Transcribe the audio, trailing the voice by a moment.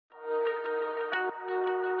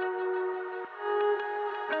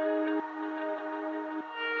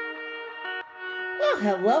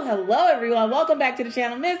Hello, everyone. Welcome back to the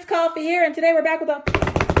channel. Miss Coffee here, and today we're back with a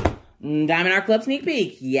Diamond Art Club sneak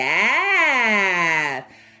peek. Yeah!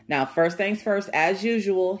 Now, first things first, as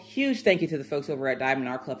usual, huge thank you to the folks over at Diamond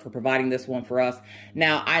Art Club for providing this one for us.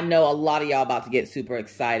 Now, I know a lot of y'all about to get super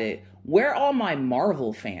excited. Where are all my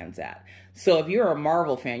Marvel fans at? So if you're a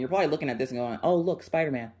Marvel fan, you're probably looking at this and going, oh, look,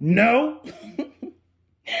 Spider-Man. No!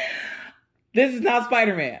 This is not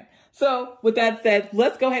Spider-Man. So with that said,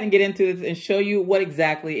 let's go ahead and get into this and show you what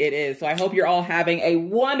exactly it is. So I hope you're all having a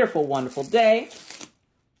wonderful, wonderful day.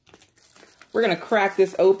 We're going to crack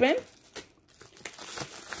this open.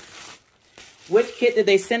 Which kit did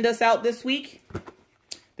they send us out this week?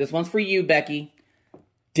 This one's for you, Becky.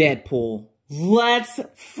 Deadpool. Let's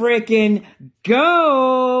freaking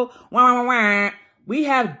go. Wah, wah, wah. We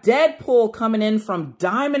have Deadpool coming in from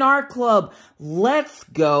Diamond Art Club. Let's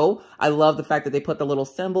go. I love the fact that they put the little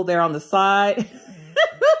symbol there on the side.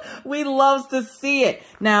 We love to see it.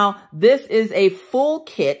 Now, this is a full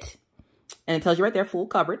kit, and it tells you right there, full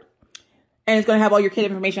covered. And it's going to have all your kit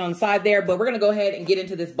information on the side there, but we're going to go ahead and get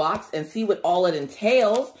into this box and see what all it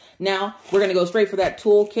entails. Now, we're going to go straight for that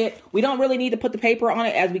tool kit. We don't really need to put the paper on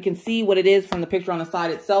it, as we can see what it is from the picture on the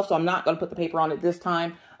side itself, so I'm not going to put the paper on it this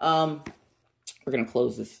time. We're going to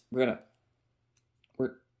close this.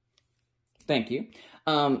 Thank you.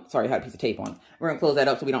 Sorry, I had a piece of tape on. We're going to close that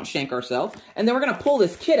up so we don't shank ourselves. And then we're going to pull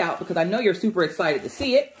this kit out because I know you're super excited to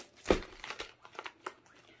see it.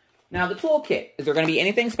 Now, the toolkit. Is there going to be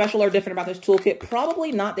anything special or different about this toolkit?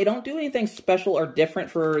 Probably not. They don't do anything special or different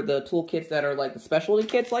for the toolkits that are like the specialty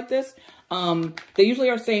kits like this. They usually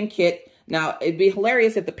are same kit. Now, it'd be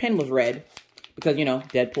hilarious if the pen was red because, you know,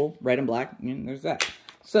 Deadpool, red and black. There's that.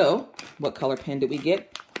 So, what color pen did we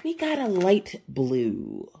get? We got a light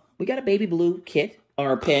blue. We got a baby blue kit,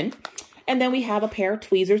 or pen. And then we have a pair of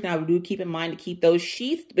tweezers. Now, we do keep in mind to keep those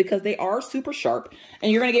sheathed because they are super sharp.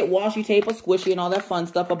 And you're going to get washi tape, a squishy, and all that fun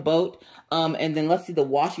stuff, a boat. And then let's see the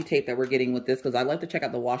washi tape that we're getting with this because I like to check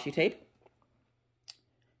out the washi tape.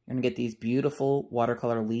 You're going to get these beautiful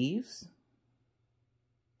watercolor leaves.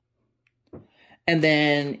 And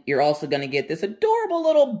then you're also going to get this adorable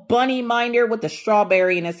little bunny minder with the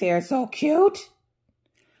strawberry in his hair. So cute.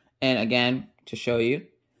 And again, to show you,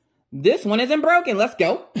 this one isn't broken. Let's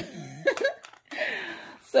go.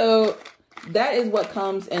 So that is what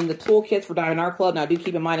comes in the toolkits for Diamond Art Club. Now, do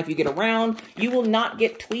keep in mind, if you get around, you will not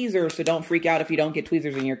get tweezers. So don't freak out if you don't get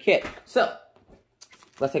tweezers in your kit. So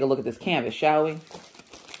let's take a look at this canvas, shall we?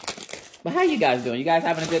 But how you guys doing? You guys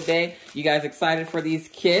having a good day? You guys excited for these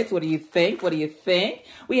kits? What do you think? What do you think?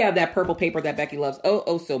 We have that purple paper that Becky loves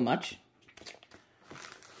oh so much.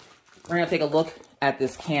 We're going to take a look at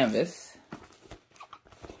this canvas.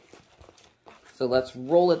 So let's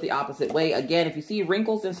roll it the opposite way. Again, if you see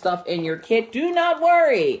wrinkles and stuff in your kit, do not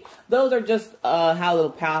worry. Those are just how little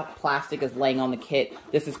plastic is laying on the kit.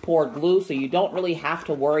 This is poured glue, so you don't really have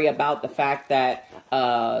to worry about the fact that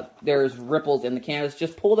there's ripples in the canvas.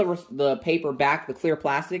 Just pull the paper back, the clear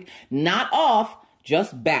plastic, not off,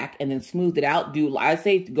 just back, and then smooth it out. I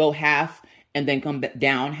say go half and then come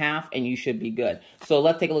down half, and you should be good. So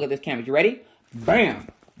let's take a look at this canvas. You ready? Bam!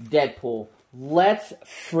 Deadpool. Let's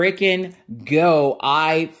freaking go.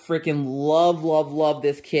 I freaking love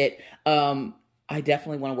this kit. I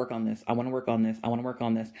definitely want to work on this. I want to work on this. I want to work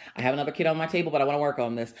on this. I have another kit on my table, but I want to work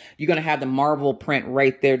on this. You're going to have the Marvel print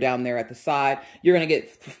right there down there at the side. You're going to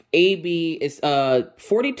get AB is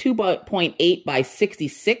 42.8 by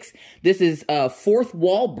 66. This is fourth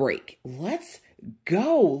wall break. Let's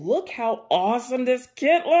go. Look how awesome this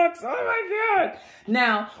kit looks. Oh my God.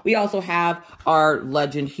 Now, we also have our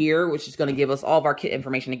legend here, which is going to give us all of our kit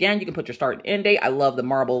information. Again, you can put your start and end date. I love the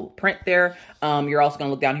marble print there. You're also going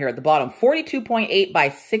to look down here at the bottom. 42.8 by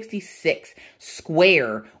 66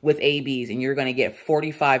 square with ABs. And you're going to get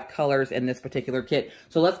 45 colors in this particular kit.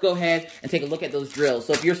 So let's go ahead and take a look at those drills.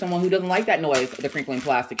 So if you're someone who doesn't like that noise, the crinkling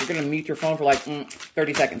plastic, you're going to mute your phone for like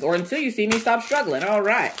 30 seconds. Or until you see me stop struggling. All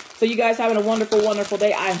right. So you guys having a wonderful, wonderful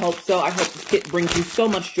day? I hope so. I hope this kit brings you so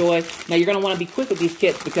much joy. Now, you're going to want to be quick with these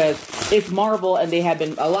kits because it's Marvel, and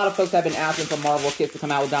a lot of folks have been asking for Marvel kits to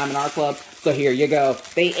come out with Diamond Art Club. So here you go.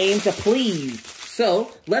 They aim to please.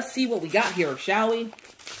 So let's see what we got here, shall we?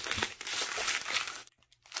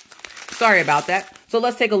 Sorry about that. So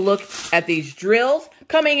let's take a look at these drills.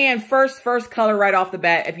 Coming in first color right off the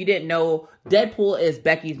bat. If you didn't know, Deadpool is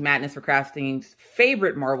Becky's Madness for Crafting's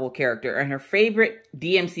favorite Marvel character, and her favorite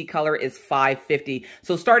DMC color is 550.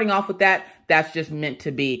 So starting off with that, that's just meant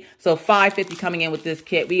to be. So 550 coming in with this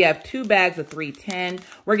kit. We have 2 bags of 310.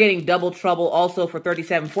 We're getting double trouble also for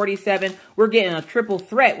 37.47. We're getting a triple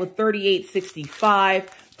threat with 38.65,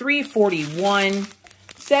 341.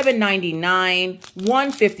 $7.99,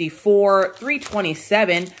 $154,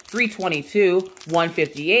 $327, $322,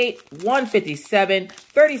 $158, $157,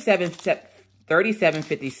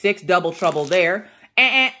 $37.56, double trouble there.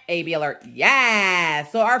 AB alert. Yeah.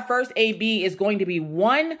 So our first AB is going to be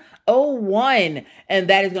 101. And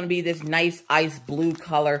that is going to be this nice ice blue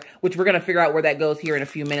color, which we're going to figure out where that goes here in a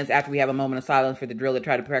few minutes after we have a moment of silence for the drill to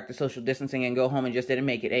try to practice social distancing and go home and just didn't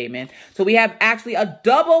make it. Amen. So we have actually a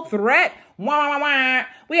double threat.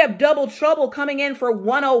 We have double trouble coming in for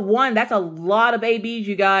 101. That's a lot of ABs,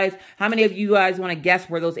 you guys. How many of you guys want to guess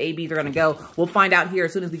where those ABs are going to go? We'll find out here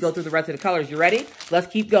as soon as we go through the rest of the colors. You ready? Let's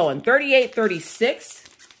keep going. 3836.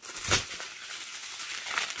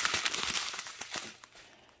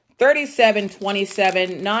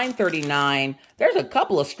 3727, 939. There's a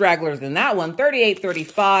couple of stragglers in that one.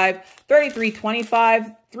 3835,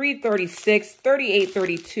 3325, 336,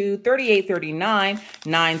 3832, 3839,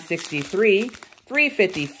 963,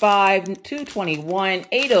 355, 221,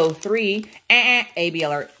 803, AB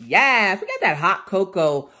alert. Yes, we got that hot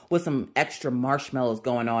cocoa with some extra marshmallows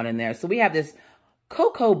going on in there. So we have this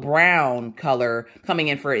cocoa brown color coming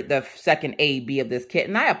in for the second AB of this kit.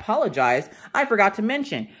 And I apologize, I forgot to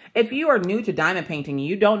mention, if you are new to diamond painting and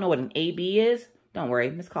you don't know what an AB is, don't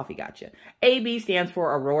worry, Miss Coffee got you. AB stands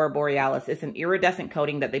for Aurora Borealis. It's an iridescent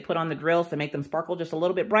coating that they put on the drills to make them sparkle just a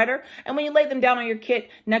little bit brighter. And when you lay them down on your kit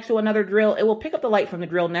next to another drill, it will pick up the light from the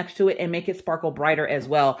drill next to it and make it sparkle brighter as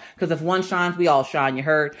well. Because if one shines, we all shine, you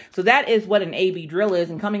heard. So that is what an AB drill is.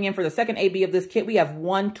 And coming in for the second AB of this kit, we have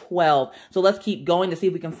 112. So let's keep going to see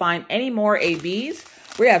if we can find any more ABs.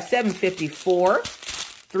 We have 754,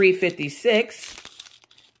 356,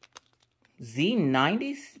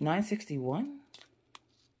 Z90, 961.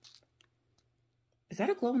 Is that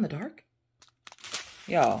a glow in the dark?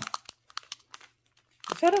 Y'all.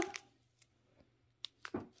 Is that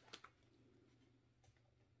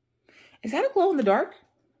a glow in the dark?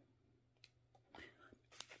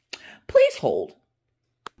 Please hold.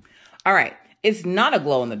 All right. It's not a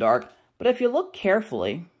glow in the dark, but if you look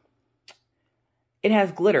carefully, it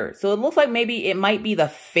has glitter. So it looks like maybe it might be the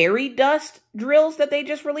fairy dust drills that they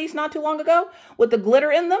just released not too long ago with the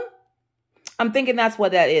glitter in them. I'm thinking that's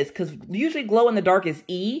what that is, because usually glow in the dark is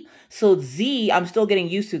E. So Z, I'm still getting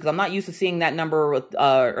used to, because I'm not used to seeing that number with,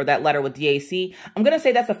 or that letter with DAC. I'm going to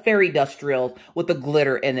say that's a fairy dust drill with the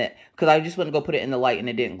glitter in it, because I just went to go put it in the light and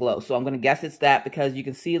it didn't glow. So I'm going to guess it's that, because you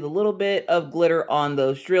can see the little bit of glitter on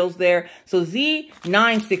those drills there. So Z,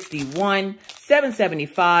 961,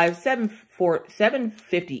 775,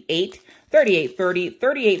 758, 3830,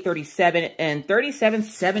 3837, and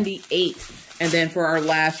 3778. And then for our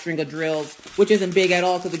last string of drills, which isn't big at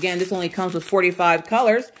all, because again, this only comes with 45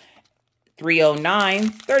 colors, 309,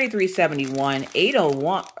 3371,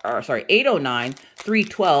 809,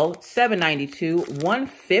 312, 792,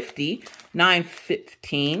 150,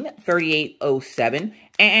 915, 3807,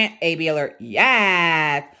 and AB alert.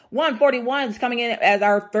 Yes! 141 is coming in as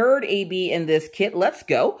our third AB in this kit. Let's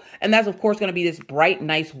go. And that's, of course, going to be this bright,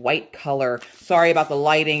 nice white color. Sorry about the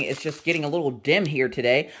lighting. It's just getting a little dim here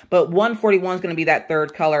today. But 141 is going to be that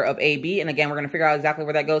third color of AB. And again, we're going to figure out exactly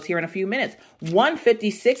where that goes here in a few minutes.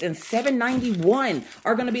 156 and 791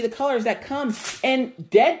 are going to be the colors that come in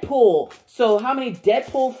Deadpool. So how many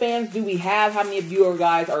Deadpool fans do we have? How many of you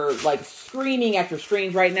guys are like screaming at your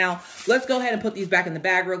screens right now? Let's go ahead and put these back in the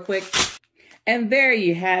bag real quick. And there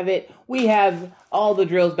you have it. We have all the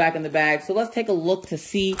drills back in the bag. So let's take a look to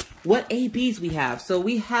see what ABs we have. So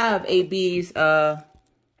we have ABs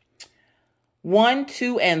 1,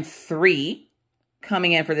 2, and 3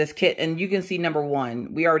 coming in for this kit. And you can see number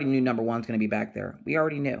 1. We already knew number 1's going to be back there. We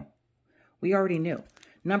already knew.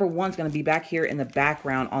 Number 1's going to be back here in the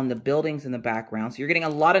background on the buildings in the background. So you're getting a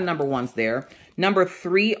lot of number 1s there. Number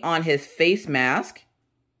 3 on his face mask.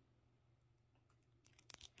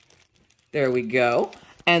 There we go.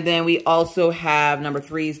 And then we also have number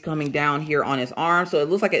 3's coming down here on his arm. So it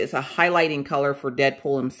looks like it's a highlighting color for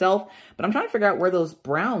Deadpool himself. But I'm trying to figure out where those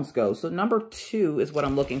browns go. So number 2 is what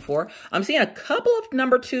I'm looking for. I'm seeing a couple of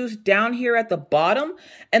number 2s down here at the bottom.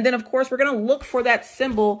 And then, of course, we're going to look for that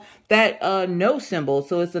symbol, that no symbol.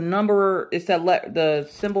 So it's the number, it's that the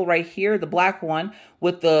symbol right here, the black one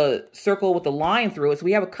with the circle with the line through it. So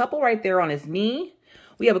we have a couple right there on his knee.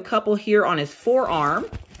 We have a couple here on his forearm.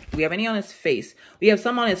 Do we have any on his face? We have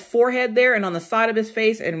some on his forehead there and on the side of his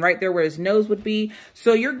face and right there where his nose would be.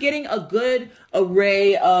 So you're getting a good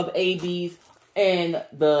array of ABs and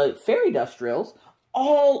the fairy dust drills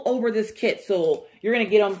all over this kit. So you're going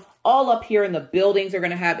to get them All up here in the buildings are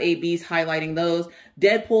going to have ABs highlighting those.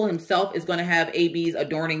 Deadpool himself is going to have ABs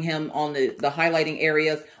adorning him on the highlighting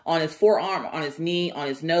areas, on his forearm, on his knee, on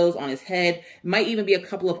his nose, on his head. Might even be a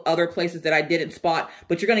couple of other places that I didn't spot,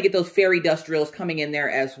 but you're going to get those fairy dust drills coming in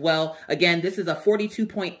there as well. Again, this is a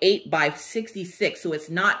 42.8 by 66, so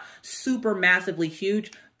it's not super massively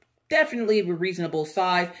huge. Definitely a reasonable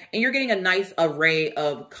size, and you're getting a nice array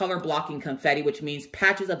of color blocking confetti, which means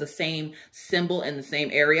patches of the same symbol in the same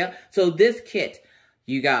area. So this kit,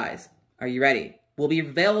 you guys, are you ready? Will be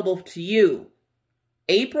available to you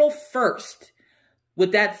April 1st.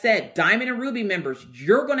 With that said, Diamond and Ruby members,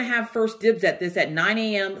 you're going to have first dibs at this at 9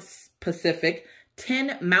 a.m. Pacific,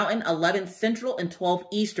 10 Mountain, 11 Central, and 12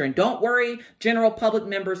 Eastern. Don't worry, general public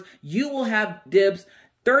members, you will have dibs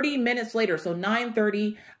 30 minutes later, so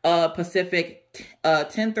 9:30 Pacific,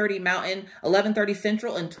 10:30 Mountain, 11:30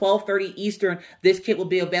 Central, and 12:30 Eastern. This kit will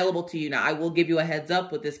be available to you. Now, I will give you a heads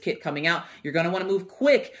up with this kit coming out. You're going to want to move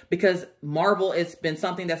quick because Marvel has been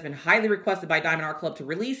something that's been highly requested by Diamond Art Club to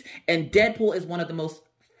release, and Deadpool is one of the most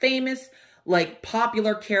famous, like,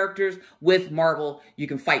 popular characters with Marvel. You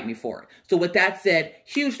can fight me for it. So with that said,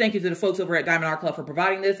 huge thank you to the folks over at Diamond Art Club for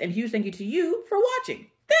providing this, and huge thank you to you for watching.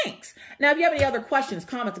 Thanks. Now, if you have any other questions,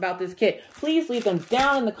 comments about this kit, please leave them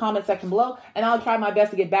down in the comment section below, and I'll try my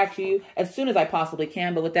best to get back to you as soon as I possibly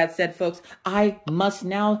can. But with that said, folks, I must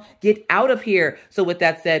now get out of here. So with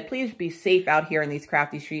that said, please be safe out here in these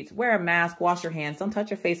crafty streets. Wear a mask, wash your hands, don't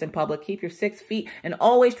touch your face in public, keep your 6 feet, and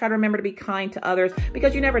always try to remember to be kind to others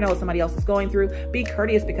because you never know what somebody else is going through. Be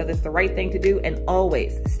courteous because it's the right thing to do, and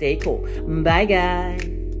always stay cool. Bye,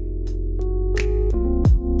 guys.